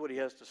Word to see what He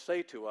has to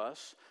say to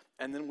us.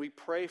 And then we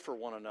pray for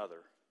one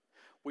another.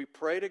 We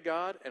pray to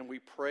God and we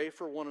pray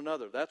for one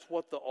another. That's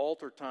what the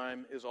altar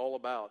time is all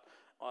about.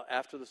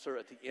 After the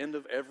service, at the end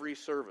of every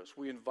service,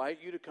 we invite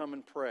you to come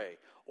and pray.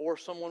 Or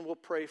someone will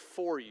pray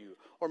for you.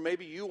 Or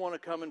maybe you want to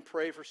come and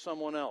pray for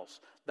someone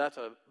else. That's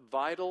a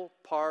vital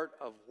part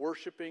of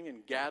worshiping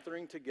and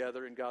gathering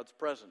together in God's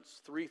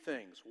presence. Three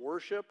things: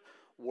 worship,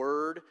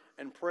 word,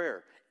 and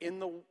prayer. In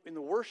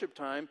the worship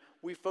time,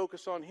 we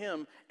focus on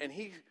Him, and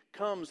He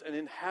comes and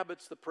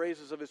inhabits the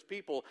praises of His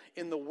people.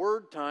 In the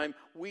word time,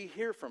 we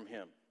hear from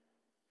Him.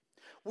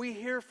 We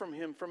hear from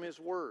Him from His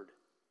Word.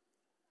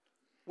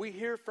 We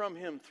hear from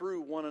Him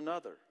through one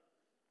another.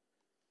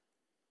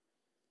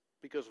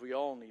 Because we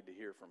all need to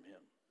hear from Him.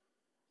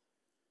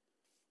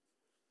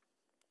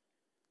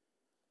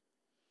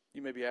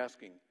 You may be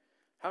asking,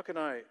 how can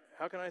I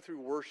through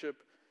worship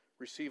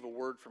receive a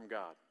word from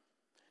God.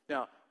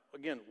 Now,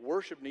 again,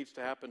 worship needs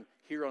to happen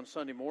here on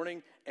Sunday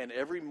morning and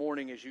every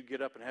morning as you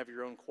get up and have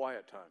your own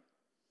quiet time.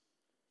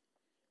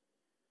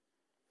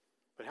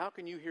 But how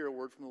can you hear a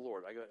word from the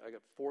Lord? I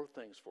got 4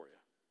 things for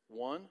you.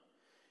 One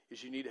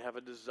is you need to have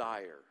a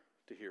desire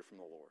to hear from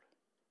the Lord.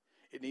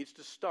 It needs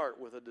to start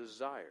with a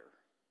desire.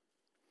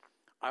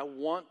 I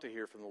want to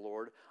hear from the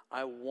Lord.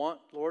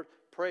 Lord,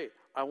 pray.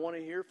 I want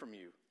to hear from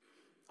you.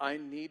 I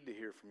need to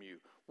hear from you.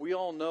 We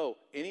all know,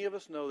 any of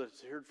us know that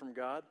it's heard from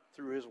God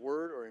through His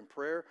Word or in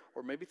prayer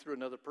or maybe through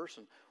another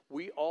person.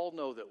 We all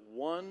know that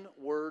one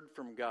word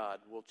from God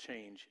will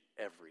change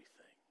everything.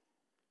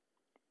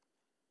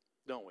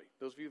 Don't we?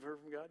 Those of you who've heard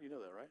from God, you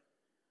know that, right?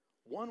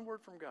 One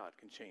word from God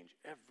can change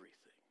everything.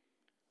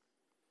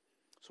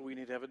 So we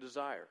need to have a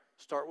desire.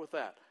 Start with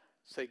that.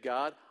 Say,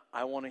 God,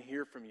 I want to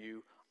hear from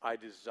you. I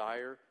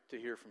desire to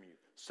hear from you.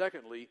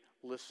 Secondly,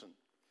 listen.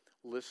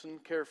 Listen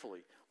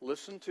carefully.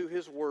 Listen to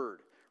His Word.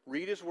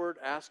 Read His Word.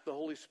 Ask the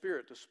Holy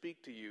Spirit to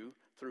speak to you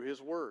through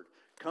His Word.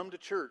 Come to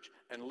church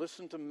and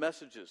listen to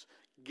messages.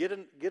 Get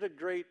a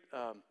great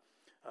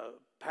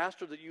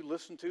pastor that you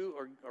listen to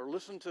or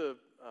listen to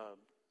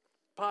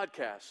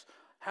podcasts.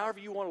 However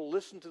you want to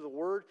listen to the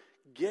Word,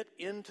 get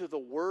into the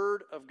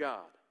Word of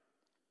God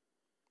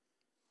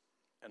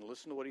and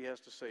listen to what He has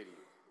to say to you.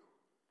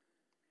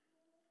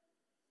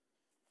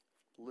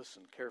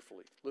 Listen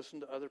carefully. Listen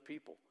to other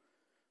people.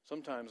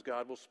 Sometimes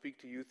God will speak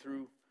to you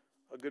through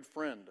a good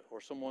friend or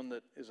someone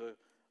that is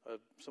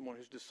someone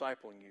who's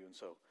discipling you. And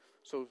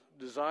so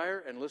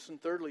desire and listen.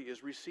 Thirdly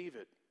is receive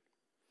it.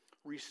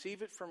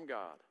 Receive it from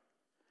God.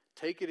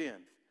 Take it in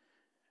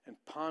and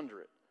ponder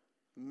it.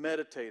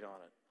 Meditate on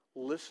it.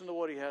 Listen to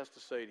what He has to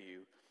say to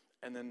you.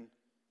 And then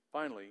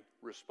finally,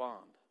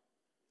 respond.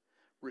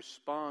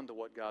 Respond to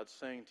what God's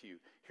saying to you.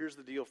 Here's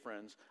the deal,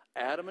 friends.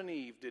 Adam and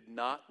Eve did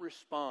not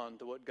respond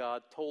to what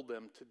God told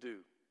them to do.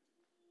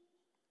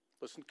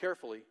 Listen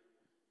carefully.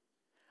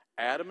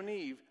 Adam and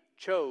Eve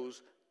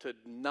chose to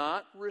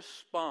not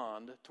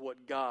respond to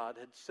what God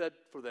had said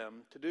for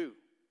them to do.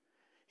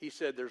 He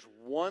said, there's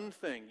one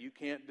thing you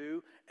can't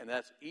do, and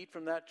that's eat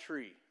from that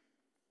tree.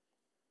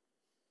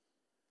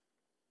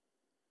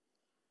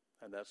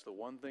 And that's the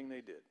one thing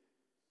they did.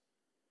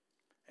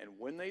 And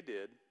when they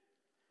did,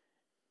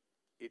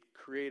 it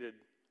created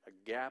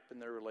a gap in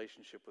their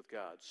relationship with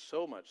God.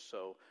 So much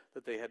so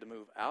that they had to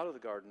move out of the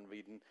Garden of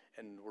Eden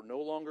and were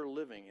no longer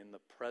living in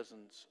the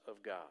presence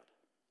of God.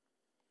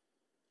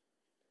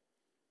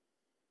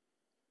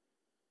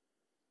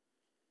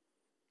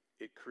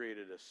 It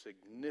created a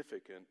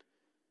significant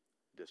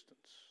distance.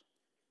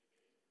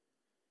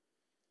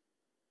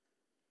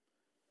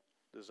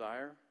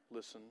 Desire,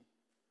 listen,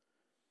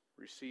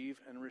 receive,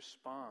 and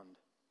respond.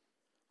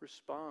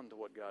 Respond to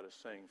what God is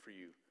saying for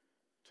you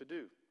to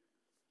do.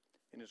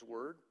 In His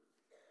Word,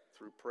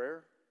 through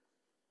prayer,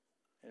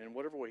 and in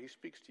whatever way He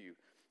speaks to you.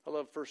 I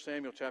love 1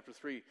 Samuel chapter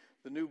 3.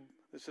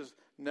 It says,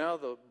 now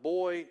the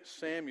boy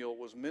Samuel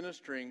was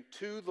ministering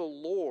to the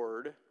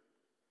Lord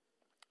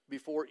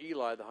before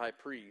Eli the high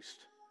priest.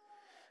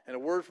 And a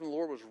word from the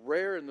Lord was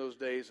rare in those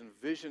days, and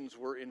visions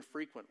were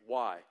infrequent.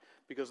 Why?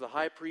 Because the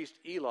high priest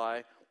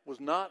Eli was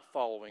not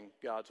following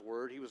God's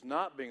word. He was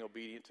not being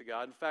obedient to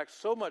God. In fact,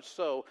 so much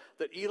so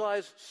that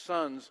Eli's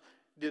sons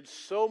did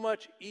so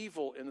much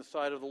evil in the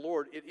sight of the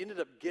Lord, it ended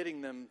up getting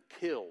them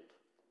killed.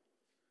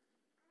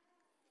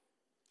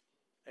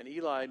 And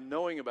Eli,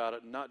 knowing about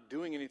it and not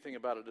doing anything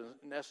about it,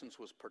 in essence,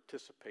 was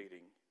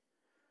participating.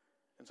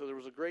 And so there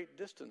was a great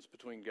distance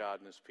between God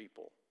and His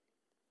people.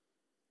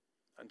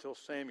 Until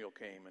Samuel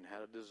came and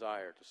had a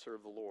desire to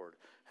serve the Lord,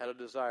 had a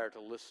desire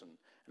to listen,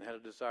 and had a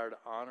desire to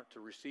honor, to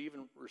receive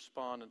and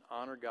respond and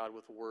honor God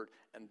with the word.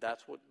 And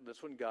that's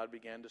when God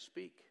began to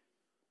speak.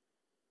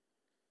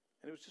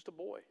 And it was just a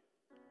boy.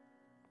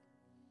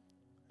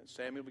 And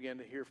Samuel began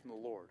to hear from the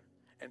Lord.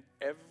 And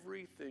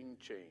everything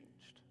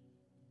changed.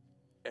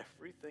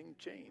 Everything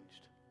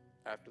changed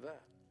after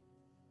that.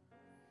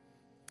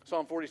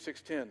 Psalm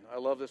 46:10. I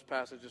love this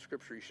passage of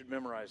Scripture. You should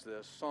memorize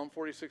this. Psalm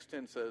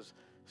 46:10 says,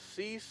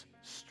 cease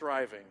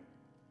striving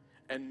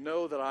and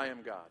know that I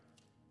am God.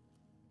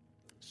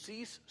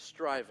 Cease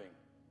striving.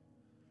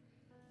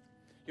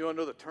 You want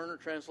to know the Turner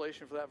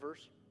translation for that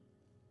verse?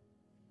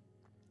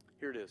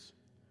 Here it is.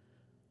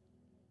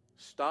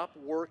 Stop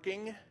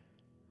working,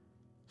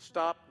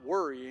 stop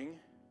worrying,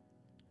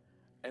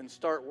 and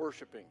start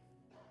worshiping.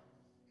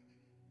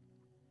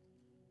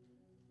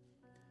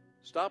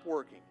 Stop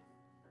working.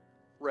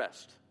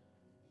 Rest.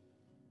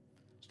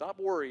 Stop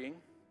worrying.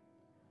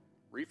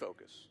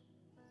 Refocus.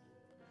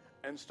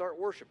 And start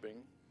worshiping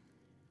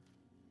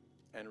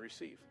and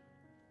receive.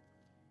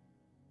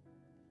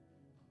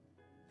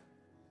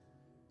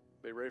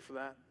 Everybody ready for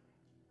that?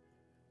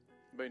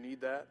 Anybody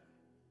need that?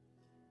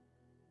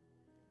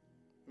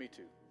 Me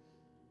too.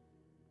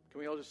 Can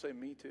we all just say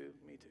me too?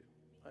 Me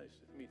too.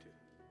 Me too.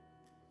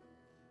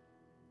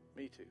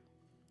 Me too.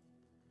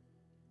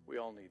 We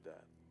all need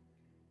that.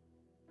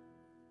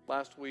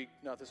 Last week,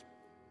 not this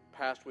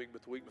past week,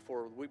 but the week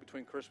before, the week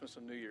between Christmas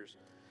and New Year's,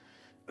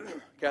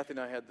 Kathy and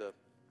I had the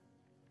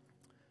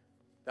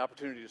the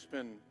opportunity to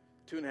spend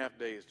 2.5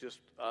 days just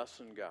us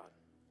and God.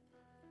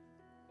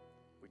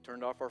 We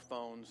turned off our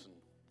phones and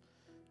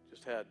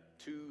just had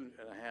 2.5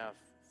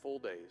 full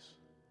days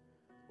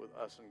with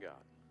us and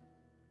God.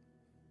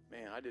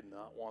 Man, I did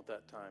not want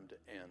that time to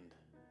end.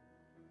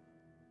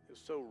 It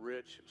was so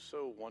rich, it was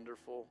so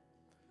wonderful,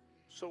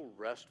 so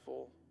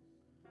restful.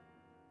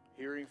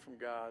 Hearing from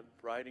God,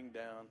 writing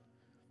down.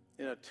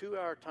 In a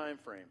 2-hour time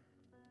frame,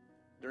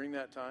 during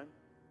that time,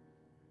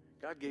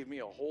 God gave me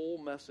a whole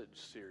message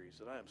series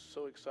that I am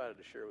so excited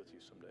to share with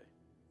you someday.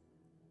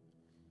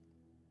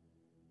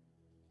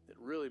 It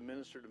really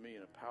ministered to me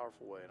in a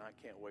powerful way, and I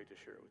can't wait to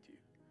share it with you.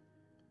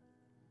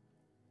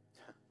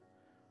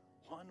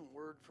 One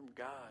word from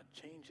God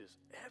changes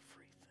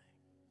everything.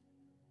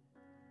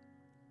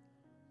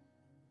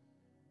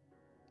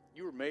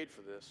 You were made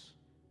for this.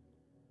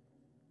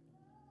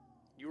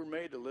 You were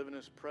made to live in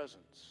His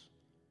presence.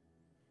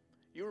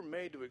 You were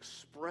made to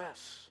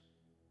express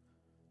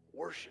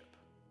worship.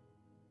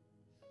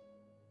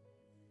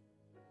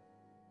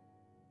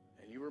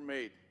 And you were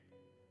made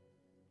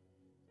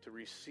to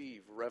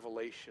receive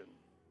revelation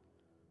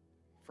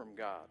from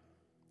God,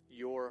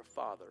 your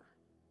Father.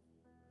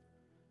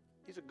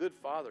 He's a good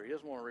Father. He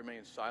doesn't want to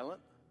remain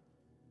silent.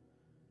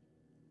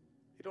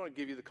 He don't want to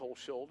give you the cold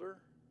shoulder.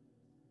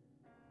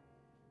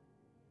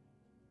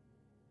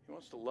 He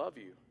wants to love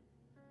you,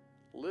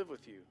 live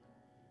with you,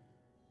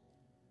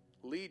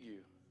 lead you,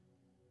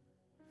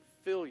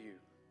 fill you,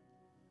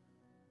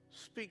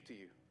 speak to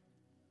you.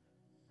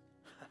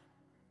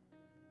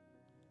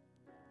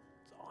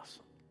 It's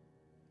awesome.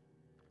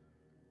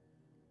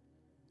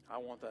 I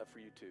want that for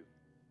you too.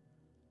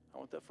 I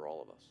want that for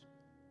all of us.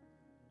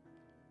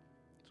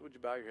 So would you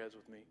bow your heads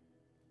with me?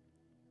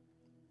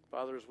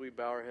 Father, as we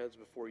bow our heads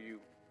before you,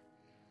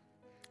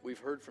 we've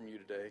heard from you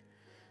today,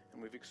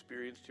 and we've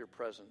experienced your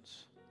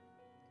presence.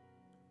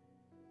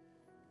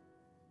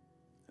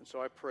 And so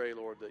I pray,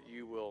 Lord, that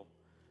you will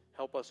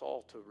help us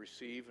all to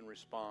receive and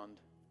respond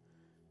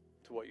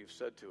to what you've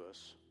said to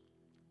us,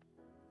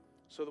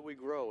 so that we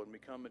grow and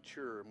become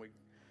mature, and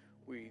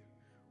we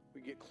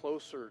get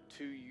closer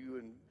to you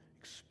and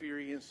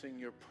experiencing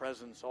your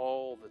presence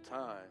all the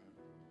time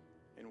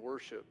in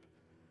worship,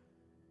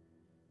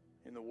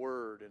 in the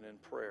Word, and in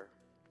prayer.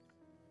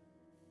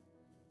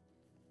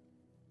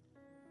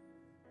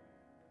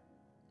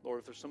 Lord,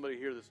 if there's somebody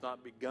here that's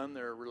not begun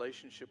their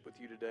relationship with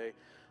you today,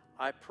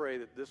 I pray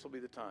that this will be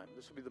the time,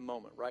 this will be the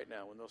moment right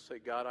now when they'll say,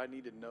 God, I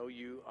need to know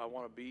you. I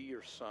want to be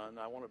your son.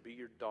 I want to be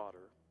your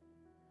daughter.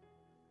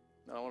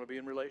 And I want to be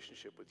in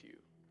relationship with you.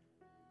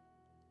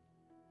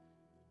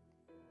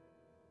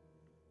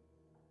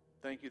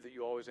 Thank you that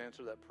you always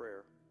answer that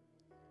prayer.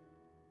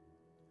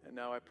 And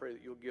now I pray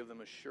that you'll give them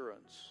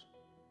assurance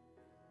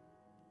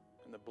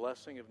and the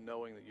blessing of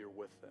knowing that you're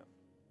with them.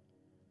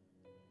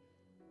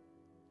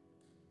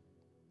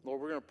 Lord,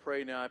 we're going to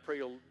pray now. I pray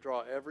you'll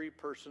draw every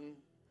person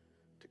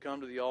to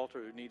come to the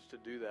altar who needs to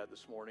do that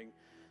this morning,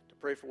 to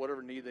pray for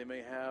whatever need they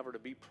may have, or to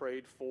be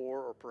prayed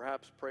for, or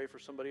perhaps pray for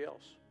somebody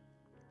else.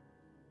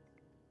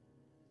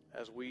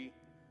 As we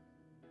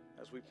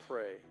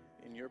pray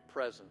in your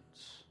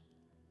presence,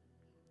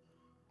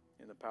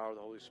 in the power of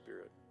the Holy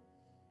Spirit.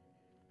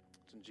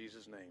 It's in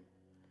Jesus' name.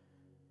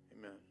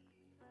 Amen.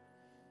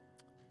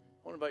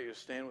 I want to invite you to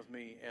stand with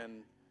me,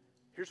 and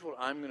here's what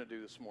I'm going to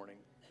do this morning.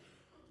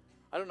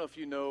 I don't know if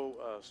you know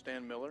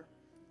Stan Miller,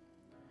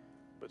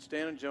 but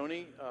Stan and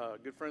Joni,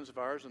 good friends of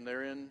ours, and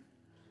they're in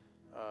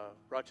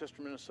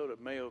Rochester, Minnesota,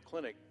 Mayo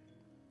Clinic,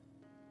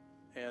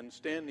 and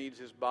Stan needs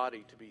his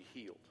body to be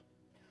healed.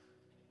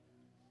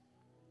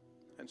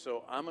 And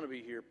so I'm going to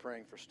be here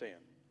praying for Stan.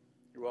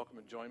 You're welcome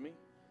to join me.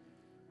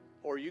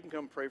 Or you can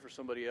come pray for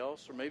somebody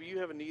else, or maybe you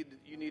have a need that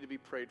you need to be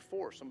prayed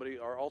for. Somebody,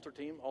 our altar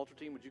team,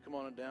 would you come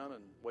on down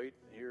and wait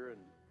here and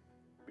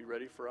be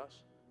ready for us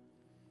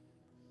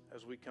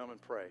as we come and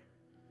pray?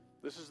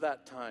 This is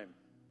that time.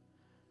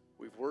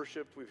 We've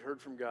worshiped, we've heard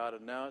from God,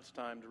 and now it's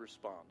time to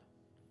respond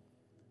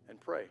and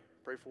pray.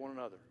 Pray for one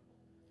another.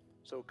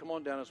 So come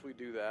on down as we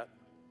do that,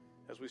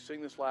 as we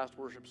sing this last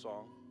worship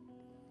song,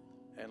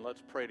 and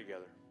let's pray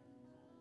together.